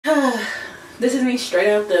This is me straight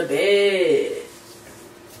out the bed.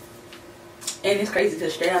 And it's crazy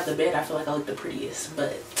because straight out the bed I feel like I look the prettiest.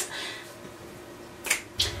 But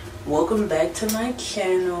welcome back to my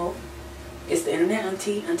channel. It's the internet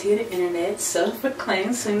auntie of the internet,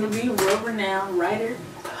 self-proclaimed, soon to be world-renowned writer,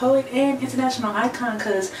 poet, and international icon.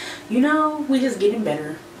 Because, you know, we just getting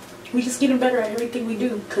better. We just getting better at everything we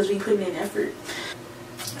do because we putting in effort.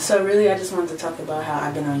 So really, I just wanted to talk about how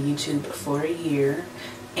I've been on YouTube for a year.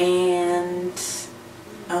 And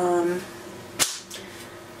I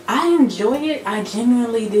enjoy it. I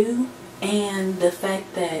genuinely do. And the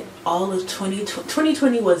fact that all of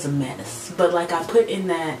 2020 was a mess. But like I put in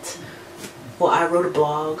that, well, I wrote a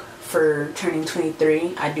blog for turning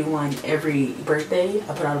 23. I do one every birthday.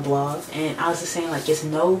 I put out a blog. And I was just saying, like, it's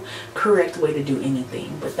no correct way to do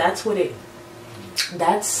anything. But that's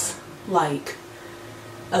like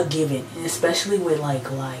a given. And especially with like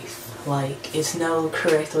life. Like, it's no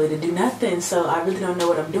correct way to do nothing. So I really don't know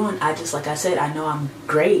what I'm doing. I just, like I said, I know I'm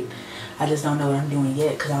great. I just don't know what I'm doing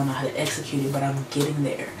yet because I don't know how to execute it, but I'm getting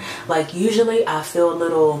there. Like, usually I feel a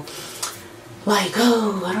little like,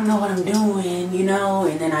 oh, I don't know what I'm doing, you know,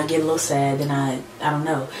 and then I get a little sad, and I don't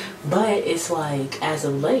know. But it's like, as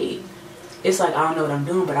of late, it's like I don't know what I'm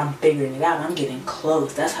doing, but I'm figuring it out. I'm getting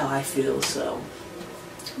close. That's how I feel. So,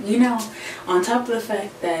 you know, on top of the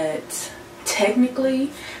fact that technically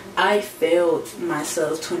I failed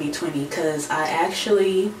myself 2020 because I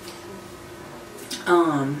actually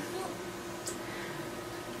I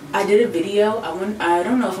did a video. I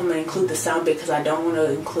don't know if I'm gonna include the sound bit because I don't want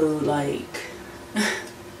to include like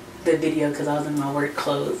the video because I was in my work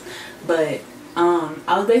clothes, but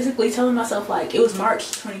I was basically telling myself, like, it was March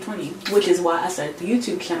 2020, which is why I started the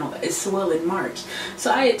YouTube channel. It's well in March. So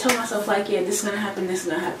I had told myself, like, yeah, this is gonna happen, this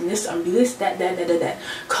is gonna happen, this, I'm gonna do this, that.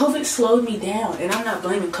 COVID slowed me down, and I'm not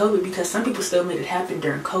blaming COVID because some people still made it happen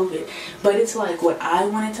during COVID, but it's like what I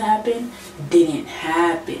wanted to happen didn't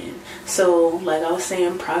happen. So like I was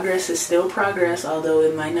saying, progress is still progress, although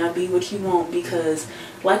it might not be what you want, because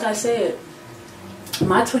like I said,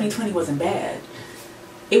 my 2020 wasn't bad.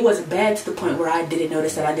 It wasn't bad to the point where I didn't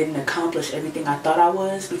notice that I didn't accomplish everything I thought I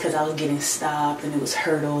was, because I was getting stopped and it was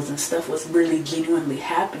hurdles and stuff was really genuinely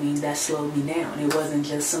happening that slowed me down. It wasn't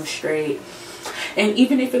just some straight, and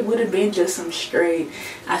even if it would have been just some straight,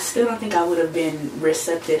 I still don't think I would have been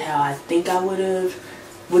receptive how I think I would have,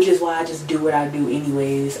 which is why I just do what I do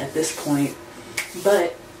anyways at this point.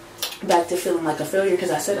 But back to feeling like a failure,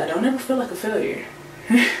 because I said I don't ever feel like a failure.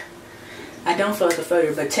 I don't feel like a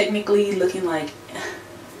failure, but technically looking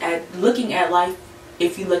at life,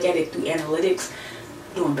 if you look at it through analytics,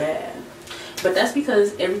 doing bad. But that's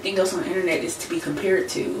because everything else on the internet is to be compared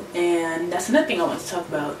to, and that's another thing I want to talk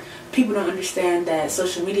about. People don't understand that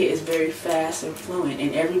social media is very fast and fluent,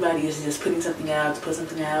 and everybody is just putting something out to put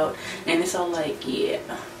something out, and it's all like, yeah,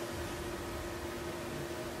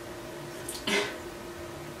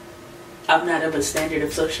 I'm not of a standard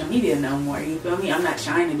of social media no more, you feel me? I'm not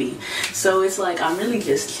trying to be. So it's like, I'm really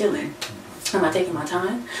just chilling. Am I taking my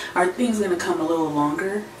time? Are things going to come a little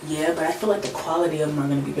longer? Yeah, but I feel like the quality of them are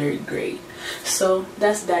going to be very great. So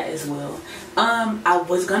that's that as well. I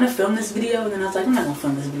was going to film this video, and then I was like, I'm not going to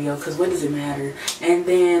film this video because what does it matter? And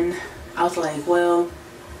then I was like, well,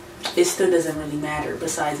 it still doesn't really matter,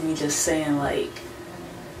 besides me just saying, like,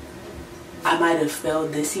 I might have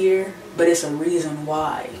failed this year, but it's a reason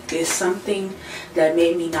why. It's something that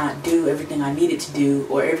made me not do everything I needed to do,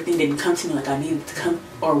 or everything didn't come to me like I needed to come,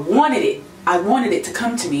 or wanted it. I wanted it to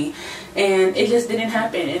come to me, and it just didn't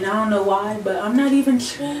happen, and I don't know why, but I'm not even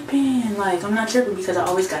tripping. Like, I'm not tripping because I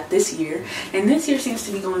always got this year, and this year seems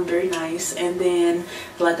to be going very nice. And then,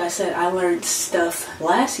 like I said, I learned stuff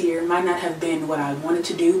last year. Might not have been what I wanted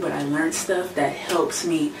to do, but I learned stuff that helps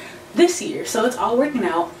me this year. So it's all working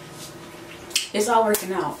out. It's all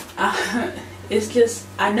working out. It's just,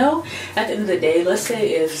 I know at the end of the day, let's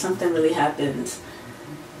say if something really happens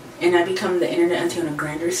and I become the internet auntie on a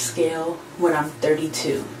grander scale when I'm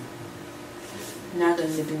 32, I'm not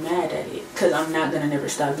going to be mad at it, because I'm not going to never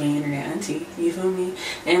stop being internet auntie, you feel me?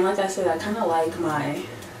 And like I said, I kind of like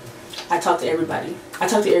I talk to everybody. I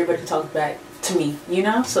talk to everybody who talks back to me, you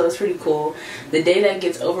know? So it's pretty cool. The day that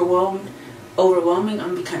gets overwhelming, I'm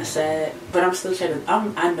going to be kind of sad, but I'm still trying to,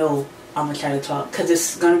 I know I'm going to try to talk, because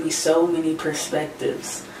it's going to be so many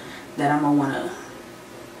perspectives that I'm going to want to.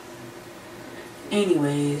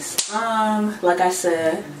 Anyways, like I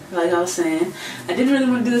said, like I was saying, I didn't really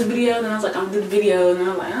want to do this video, then I was like, I'm going to do the video, and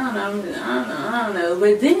I'm like, I don't know.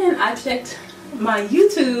 But then I checked my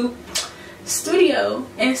YouTube studio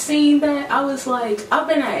and seen that I was like, I've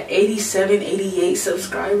been at 87, 88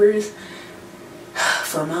 subscribers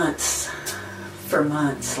for months. for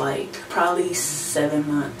months, like probably 7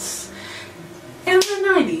 months, and I'm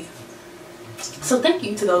at 90. So thank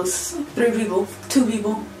you to those 2 people,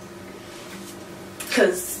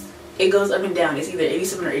 because it goes up and down. It's either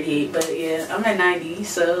 87 or 88, but yeah, I'm at 90.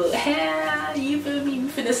 So you feel me? We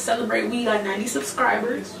finna celebrate. We got 90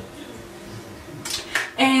 subscribers,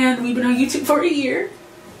 and we've been on YouTube for a year.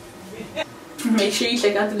 Make sure you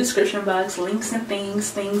check out the description box, links and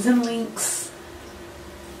things and links.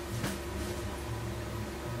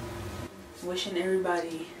 Wishing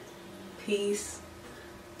everybody peace,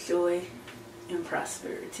 joy, and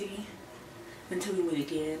prosperity until we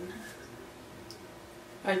meet again,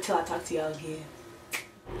 or until I talk to y'all again.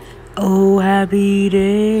 Oh, happy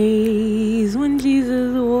days when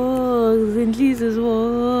Jesus walks, and Jesus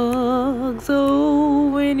walks. Oh,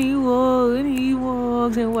 when he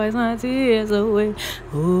walks and wipes my tears away.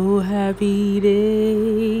 Oh, happy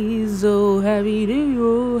days, oh, happy days,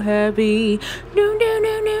 oh, happy. No, no,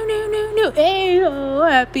 no, no, no, no, no. Hey, oh,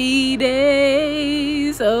 happy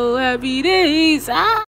days, oh, happy days. Ah.